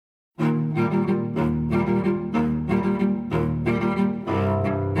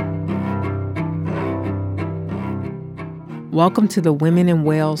Welcome to the Women in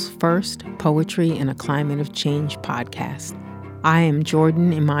Whales First Poetry in a Climate of Change podcast. I am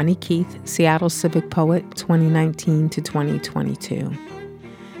Jordan Imani Keith, Seattle Civic Poet 2019 to 2022.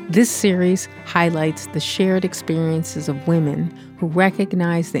 This series highlights the shared experiences of women who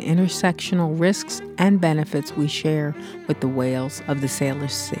recognize the intersectional risks and benefits we share with the whales of the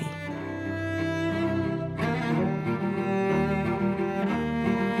Salish Sea.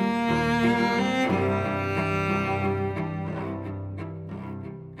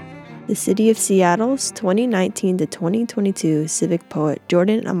 The City of Seattle's 2019 to 2022 Civic Poet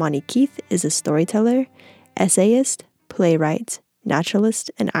Jordan Imani Keith is a storyteller, essayist, playwright,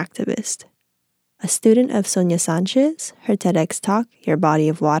 naturalist, and activist. A student of Sonia Sanchez, her TEDx talk, Your Body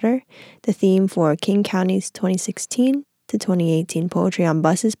of Water, the theme for King County's 2016 to 2018 Poetry on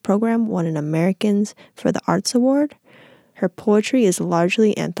Buses program won an Americans for the Arts Award. Her poetry is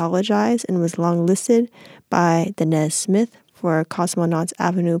largely anthologized and was long listed by Danez Smith for Cosmonauts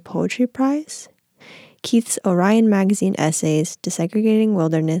Avenue Poetry Prize. Keith's Orion Magazine essays, Desegregating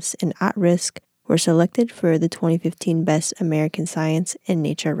Wilderness and At Risk, were selected for the 2015 Best American Science and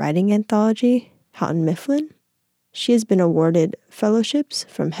Nature Writing Anthology, Houghton Mifflin. She has been awarded fellowships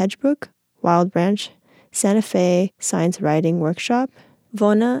from Hedgebrook, Wild Branch, Santa Fe Science Writing Workshop,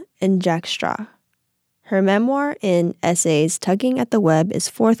 Vona, and Jack Straw. Her memoir in essays, Tugging at the Web, is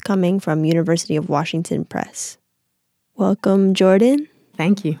forthcoming from University of Washington Press. Welcome, Jordan.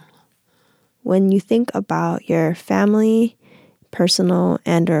 Thank you. When you think about your family, personal,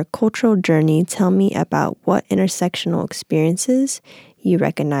 and/or cultural journey, tell me about what intersectional experiences you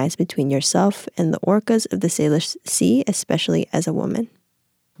recognize between yourself and the orcas of the Salish Sea, especially as a woman.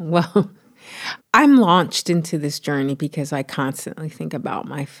 Well, I'm launched into this journey because I constantly think about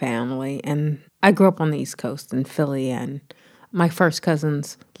my family. And I grew up on the East Coast in Philly, and my first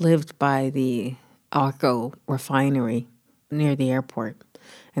cousins lived by the Arco refinery near the airport.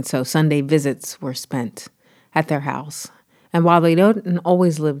 And so Sunday visits were spent at their house. And while they don't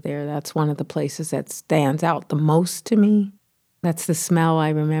always live there, that's one of the places that stands out the most to me. That's the smell I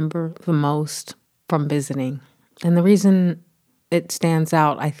remember the most from visiting. And the reason it stands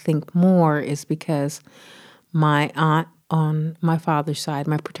out, I think, more is because my aunt on my father's side,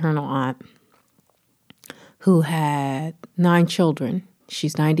 my paternal aunt, who had 9 children,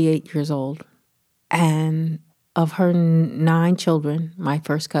 she's 98 years old, and of her 9 children, my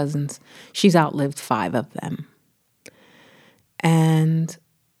first cousins, she's outlived 5 of them. And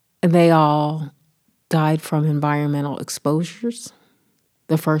they all died from environmental exposures.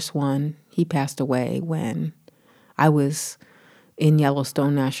 The first one, he passed away when I was in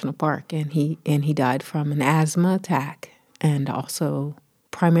Yellowstone National Park, and he died from an asthma attack, and also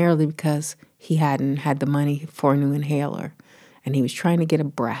primarily because he hadn't had the money for a new inhaler, and he was trying to get a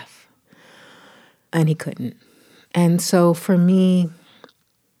breath, and he couldn't. And so for me,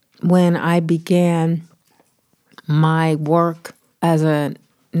 when I began my work as a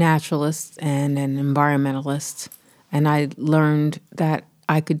naturalist and an environmentalist, and I learned that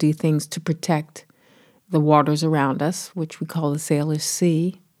I could do things to protect the waters around us, which we call the Salish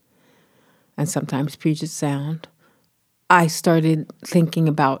Sea, and sometimes Puget Sound, I started thinking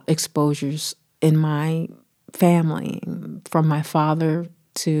about exposures in my family, from my father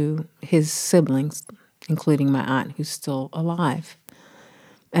to his siblings, including my aunt, who's still alive.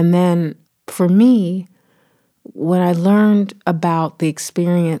 And then for me, when I learned about the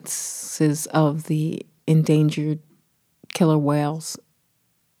experiences of the endangered killer whales,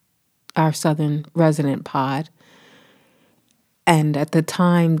 our southern resident pod, and at the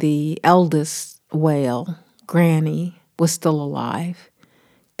time the eldest whale, Granny, was still alive,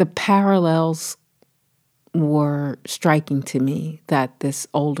 the parallels were striking to me that this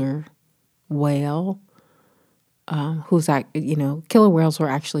older whale, killer whales were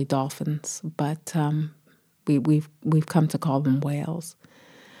actually dolphins, but we've come to call them whales.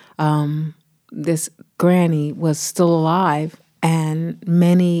 This Granny was still alive, and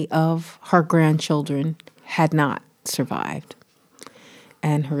many of her grandchildren had not survived,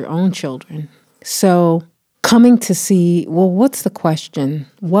 and her own children. So coming to see, well, what's the question?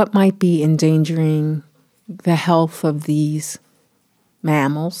 What might be endangering the health of these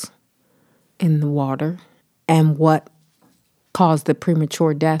mammals in the water, and what caused the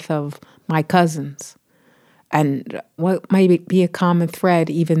premature death of my cousins, and what might be a common thread,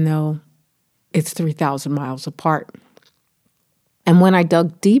 even though it's 3,000 miles apart. And when I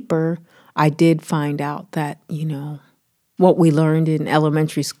dug deeper, I did find out that, what we learned in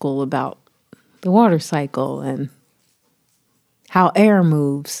elementary school about the water cycle and how air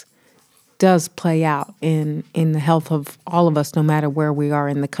moves does play out in the health of all of us, no matter where we are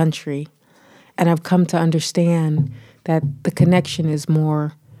in the country. And I've come to understand that the connection is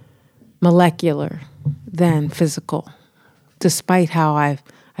more molecular than physical. Despite how I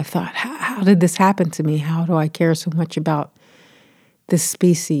thought, how did this happen to me? How do I care so much about this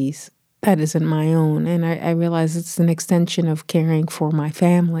species that isn't my own? And I realize it's an extension of caring for my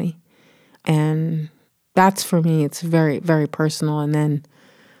family. And that's, for me, it's very, very personal. And then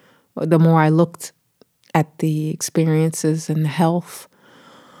the more I looked at the experiences and the health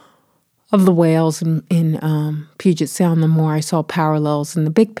of the whales in Puget Sound, the more I saw parallels in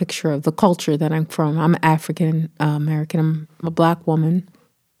the big picture of the culture that I'm from. I'm African American. I'm a Black woman.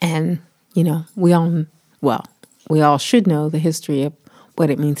 And, we all should know the history of what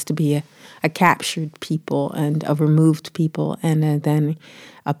it means to be a captured people and a removed people, and then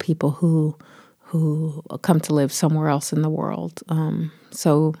a people who come to live somewhere else in the world.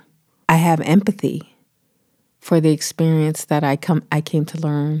 So I have empathy for the experience that I came to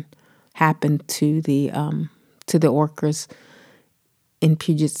learn happened to the orcas in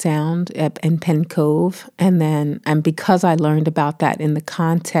Puget Sound and Penn Cove, and because I learned about that in the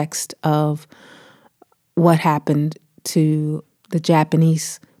context of what happened to the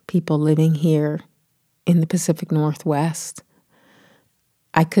Japanese people living here in the Pacific Northwest,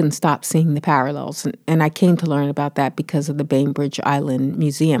 I couldn't stop seeing the parallels. And I came to learn about that because of the Bainbridge Island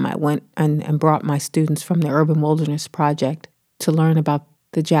Museum. I went and brought my students from the Urban Wilderness Project to learn about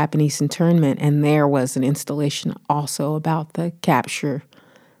the Japanese internment, and there was an installation also about the capture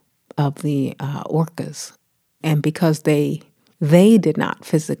of the orcas. And because they did not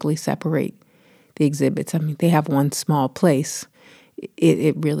physically separate the exhibits, I mean, they have one small place,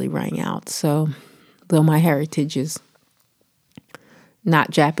 it really rang out. So though my heritage is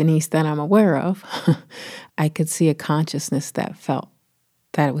not Japanese that I'm aware of, I could see a consciousness that felt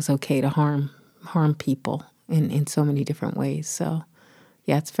that it was okay to harm people in so many different ways. So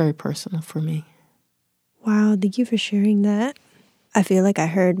yeah, it's very personal for me. Wow, thank you for sharing that. I feel like I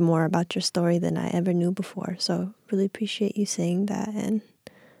heard more about your story than I ever knew before, so really appreciate you saying that. And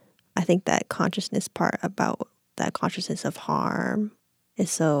I think that consciousness part about that consciousness of harm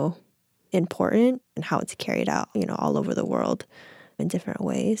is so important, and how it's carried out, all over the world in different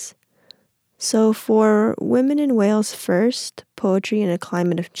ways. So for Women in Whales First, Poetry in a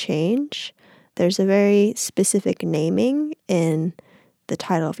Climate of Change, there's a very specific naming in the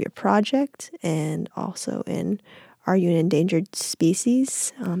title of your project and also in Are You an Endangered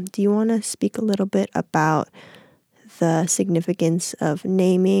Species? Do you want to speak a little bit about the significance of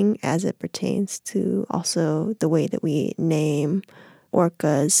naming as it pertains to also the way that we name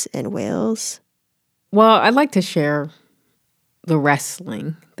orcas and whales? Well, I'd like to share the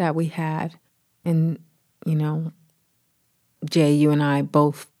wrestling that we had. And, Jay, you and I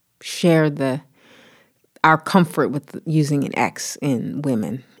both shared our comfort with using an X in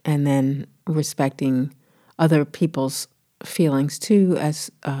women, and then respecting other people's feelings too,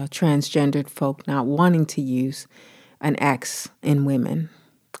 as transgendered folk not wanting to use an X in women.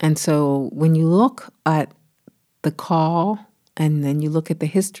 And so when you look at the call and then you look at the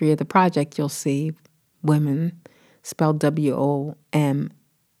history of the project, you'll see women spelled WOMXN,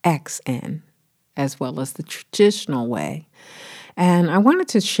 as well as the traditional way. And I wanted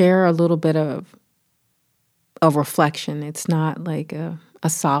to share a little bit of reflection. It's not like a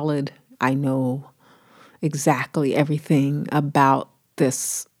solid, I know exactly everything about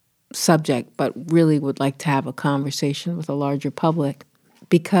this subject, but really would like to have a conversation with a larger public.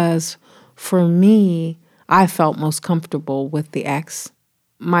 Because for me, I felt most comfortable with the X.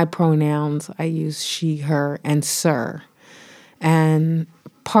 My pronouns, I use she, her, and sir. And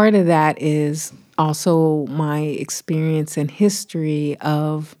part of that is also my experience and history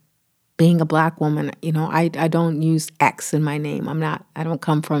of being a Black woman. I don't use X in my name. I don't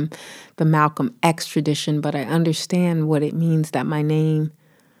come from the Malcolm X tradition, but I understand what it means that my name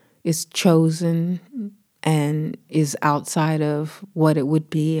is chosen and is outside of what it would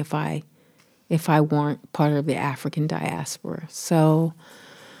be if I weren't part of the African diaspora. So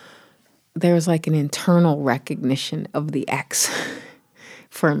there's like an internal recognition of the X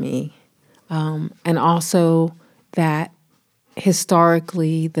for me. And also that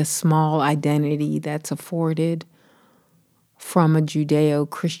historically the small identity that's afforded from a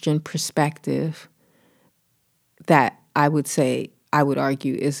Judeo-Christian perspective that I would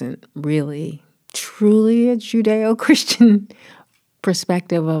argue isn't really truly a Judeo-Christian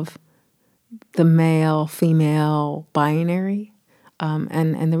perspective of the male-female binary.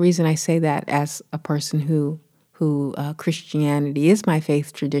 And the reason I say that as a person who Christianity is my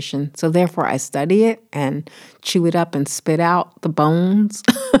faith tradition, so therefore I study it and chew it up and spit out the bones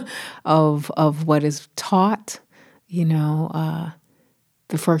of what is taught. The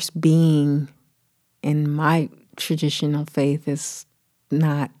first being in my traditional faith is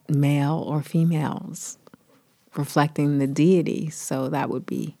not male or females, reflecting the deity. So that would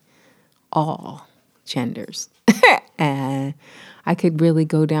be all genders. And I could really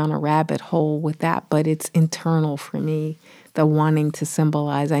go down a rabbit hole with that, but it's internal for me, the wanting to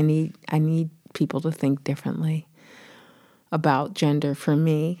symbolize. I need people to think differently about gender for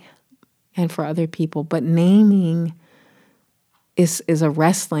me and for other people. But naming is a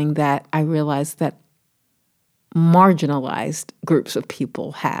wrestling that I realize that marginalized groups of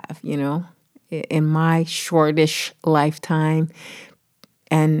people have, In my shortish lifetime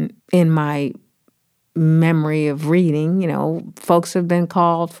and in my memory of reading, folks have been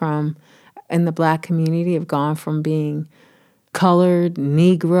called in the Black community, have gone from being colored,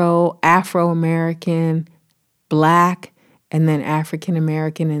 Negro, Afro-American, Black, and then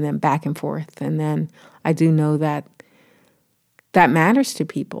African-American, and then back and forth. And then I do know that matters to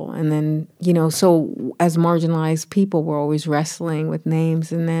people. And then, so as marginalized people, we're always wrestling with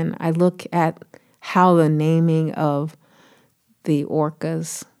names. And then I look at how the naming of the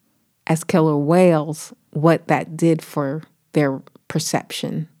orcas as killer whales, what that did for their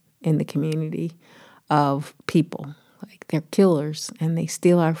perception in the community of people. Like, they're killers and they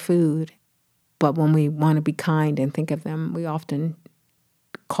steal our food. But when we want to be kind and think of them, we often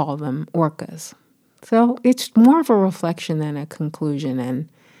call them orcas. So it's more of a reflection than a conclusion, and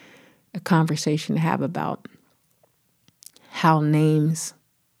a conversation to have about how names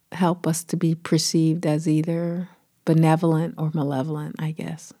help us to be perceived as either benevolent or malevolent, I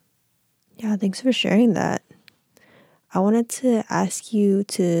guess. Yeah, thanks for sharing that. I wanted to ask you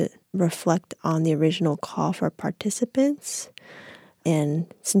to reflect on the original call for participants.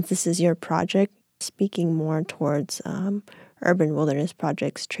 And since this is your project, speaking more towards Urban Wilderness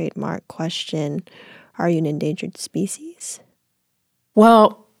Project's trademark question, are you an endangered species?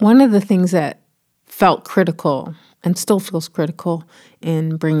 Well, one of the things that felt critical and still feels critical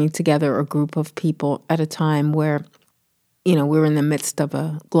in bringing together a group of people at a time where, we're in the midst of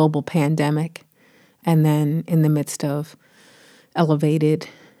a global pandemic, and then in the midst of elevated,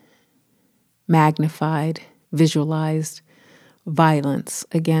 magnified, visualized violence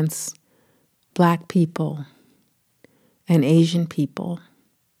against Black people and Asian people.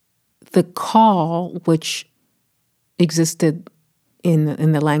 The call, which existed in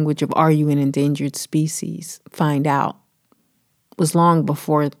the language of "Are you an endangered species?" Find out, was long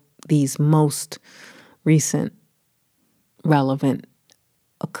before these most recent relevant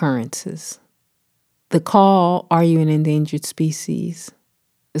occurrences. The call, "Are you an endangered species?"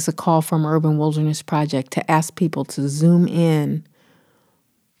 is a call from Urban Wilderness Project to ask people to zoom in.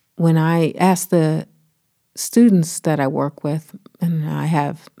 When I ask the students that I work with, and I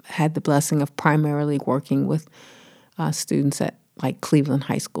have had the blessing of primarily working with students at like Cleveland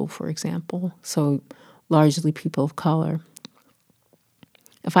High School, for example, so largely people of color.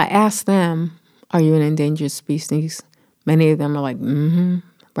 If I ask them, "Are you an endangered species?" many of them are like,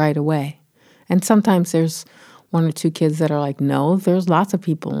 right away. And sometimes there's one or two kids that are like, no, there's lots of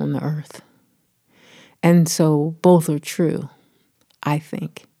people on the earth. And so both are true, I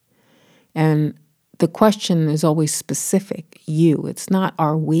think. And the question is always specific, you. It's not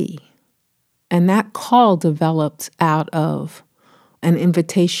are we. And that call developed out of an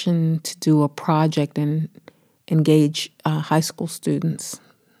invitation to do a project and engage high school students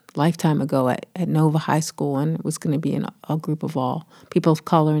lifetime ago at Nova High School, and it was going to be a group of all people of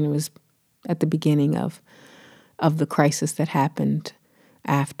color, and it was at the beginning of the crisis that happened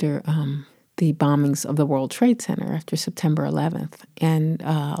after the bombings of the World Trade Center after September 11th. And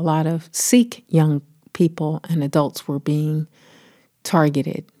a lot of Sikh young people and adults were being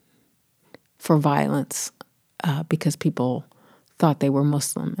targeted for violence because people thought they were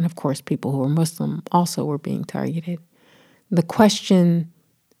Muslim. And of course, people who were Muslim also were being targeted. The question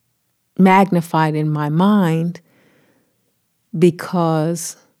magnified in my mind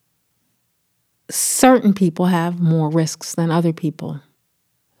because certain people have more risks than other people.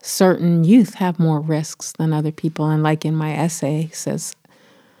 Certain youth have more risks than other people. And like in my essay says,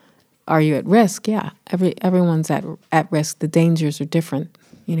 are you at risk? Yeah, everyone's at risk. The dangers are different,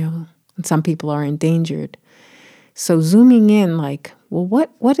 and some people are endangered. So zooming in, like, well,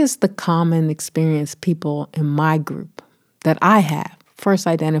 what is the common experience people in my group that I have? First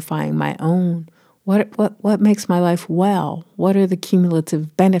identifying my own. What makes my life well? What are the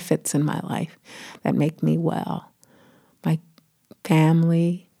cumulative benefits in my life that make me well? My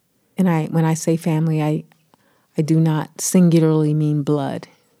family, and when I say family, I do not singularly mean blood.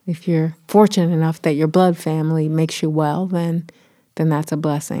 If you're fortunate enough that your blood family makes you well, then that's a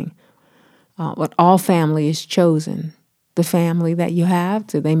blessing. But all family is chosen. the family that you have?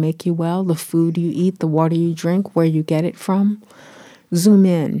 Do they make you well? The food you eat, the water you drink, where you get it from? Zoom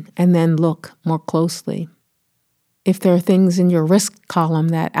in and then look more closely. If there are things in your risk column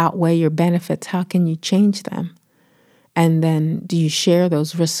that outweigh your benefits, how can you change them? And then do you share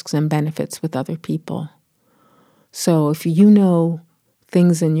those risks and benefits with other people? So if you know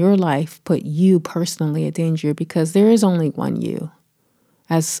things in your life put you personally at danger, because there is only one you,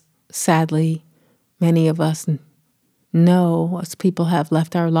 as sadly many of us know, as people have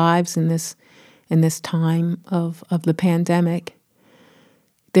left our lives in this time of the pandemic,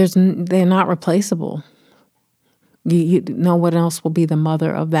 they're not replaceable. You know what else will be the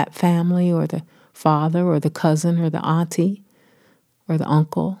mother of that family, or the father, or the cousin, or the auntie, or the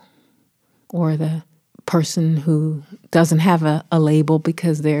uncle, or the person who doesn't have a label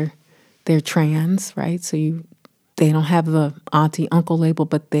because they're trans, right? So they don't have the auntie uncle label,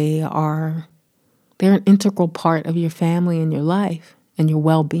 but they're an integral part of your family and your life and your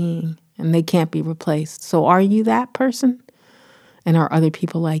well-being, and they can't be replaced. So are you that person? And are other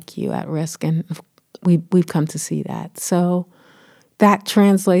people like you at risk? And we've come to see that. So that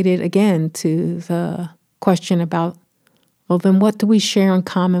translated again to the question about, well, then what do we share in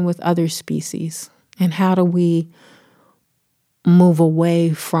common with other species? And how do we move away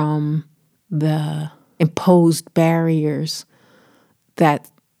from the imposed barriers that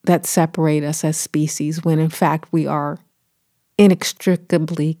separate us as species, when in fact we are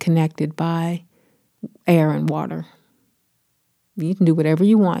inextricably connected by air and water? You can do whatever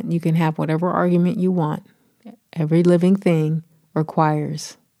you want. You can have whatever argument you want. Every living thing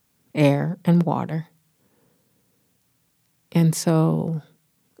requires air and water. And so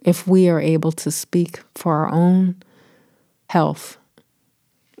if we are able to speak for our own health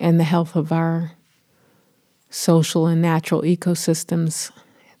and the health of our social and natural ecosystems,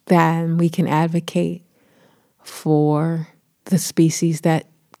 then we can advocate for the species that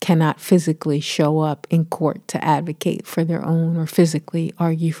cannot physically show up in court to advocate for their own, or physically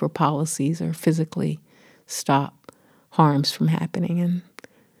argue for policies, or physically stop harms from happening. And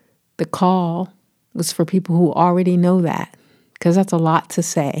the call was for people who already know that, because that's a lot to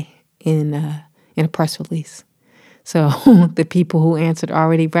say in a press release. So the people who answered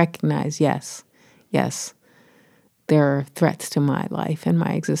already recognize, yes, there are threats to my life and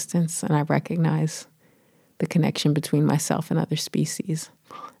my existence, and I recognize the connection between myself and other species.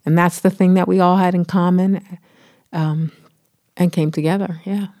 And that's the thing that we all had in common, and came together,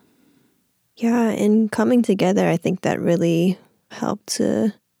 yeah. Yeah, and coming together, I think that really helped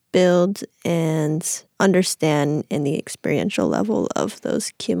to build and understand in the experiential level of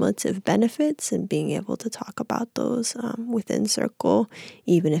those cumulative benefits, and being able to talk about those within Circle,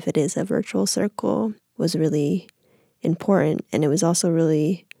 even if it is a virtual circle, was really important. And it was also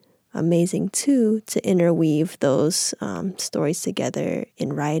really amazing too to interweave those stories together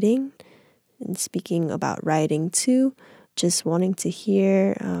in writing. And speaking about writing too, just wanting to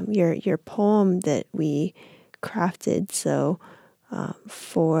hear your poem that we crafted. So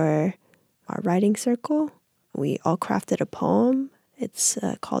for our writing circle, we all crafted a poem. It's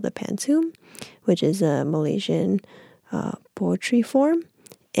called a pantun, which is a Malaysian poetry form.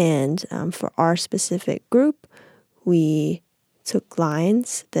 And for our specific group, we took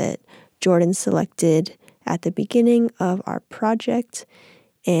lines that Jordan selected at the beginning of our project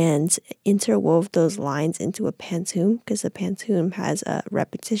and interwove those lines into a pantun, because the pantun has a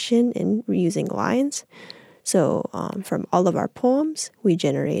repetition in reusing lines. So from all of our poems, we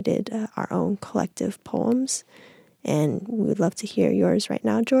generated our own collective poems. And we would love to hear yours right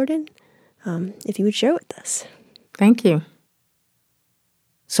now, Jordan, if you would share with us. Thank you.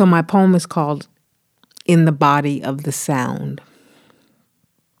 So my poem is called In the Body of the Sound.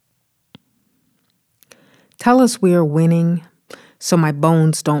 Tell us we are winning so my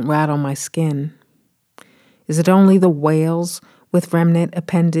bones don't rattle my skin. Is it only the whales with remnant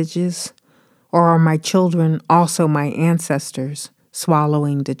appendages, or are my children also my ancestors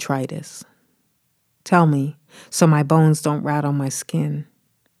swallowing detritus? Tell me so my bones don't rattle my skin.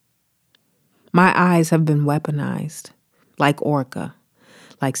 My eyes have been weaponized, like orca,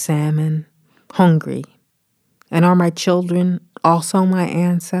 like salmon, hungry. And are my children also my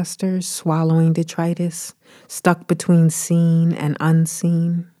ancestors swallowing detritus, stuck between seen and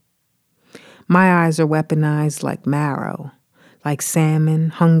unseen? My eyes are weaponized like marrow, like salmon,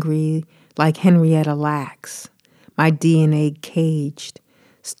 hungry, like Henrietta Lacks. My DNA caged,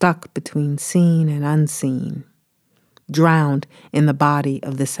 stuck between seen and unseen, drowned in the body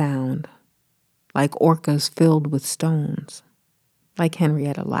of the sound, like orcas filled with stones, like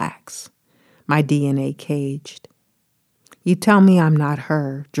Henrietta Lacks. My DNA caged. You tell me I'm not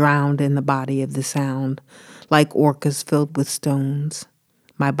her, drowned in the body of the sound, like orcas filled with stones.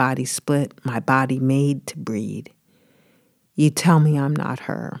 My body split, my body made to breed. You tell me I'm not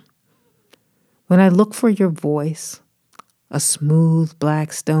her. When I look for your voice, a smooth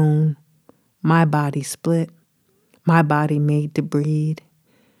black stone, my body split, my body made to breed.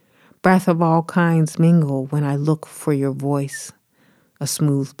 Breath of all kinds mingle when I look for your voice, a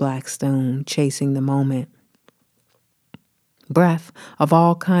smooth black stone chasing the moment. Breath of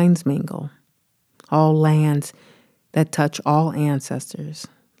all kinds mingle, all lands that touch all ancestors,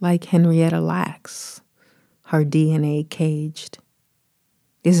 like Henrietta Lacks, her DNA caged.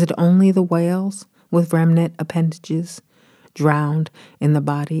 Is it only the whales with remnant appendages drowned in the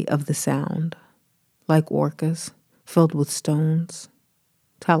body of the sound, like orcas filled with stones?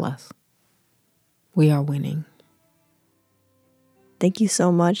 Tell us. We are winning. Thank you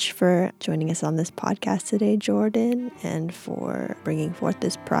so much for joining us on this podcast today, Jordan, and for bringing forth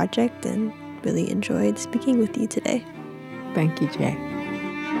this project, and really enjoyed speaking with you today. Thank you, Jay.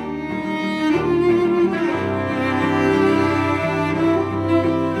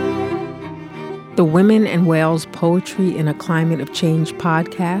 The Women and Whales Poetry in a Climate of Change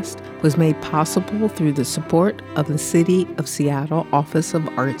podcast was made possible through the support of the City of Seattle Office of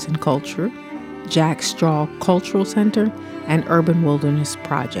Arts and Culture, Jack Straw Cultural Center, and Urban Wilderness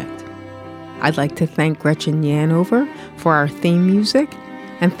Project. I'd like to thank Gretchen Yanover for our theme music,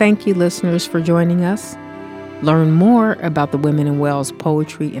 and thank you listeners for joining us. Learn more about the Women and Whales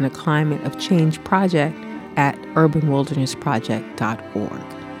Poetry in a Climate of Change project at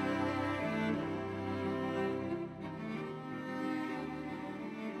urbanwildernessproject.org.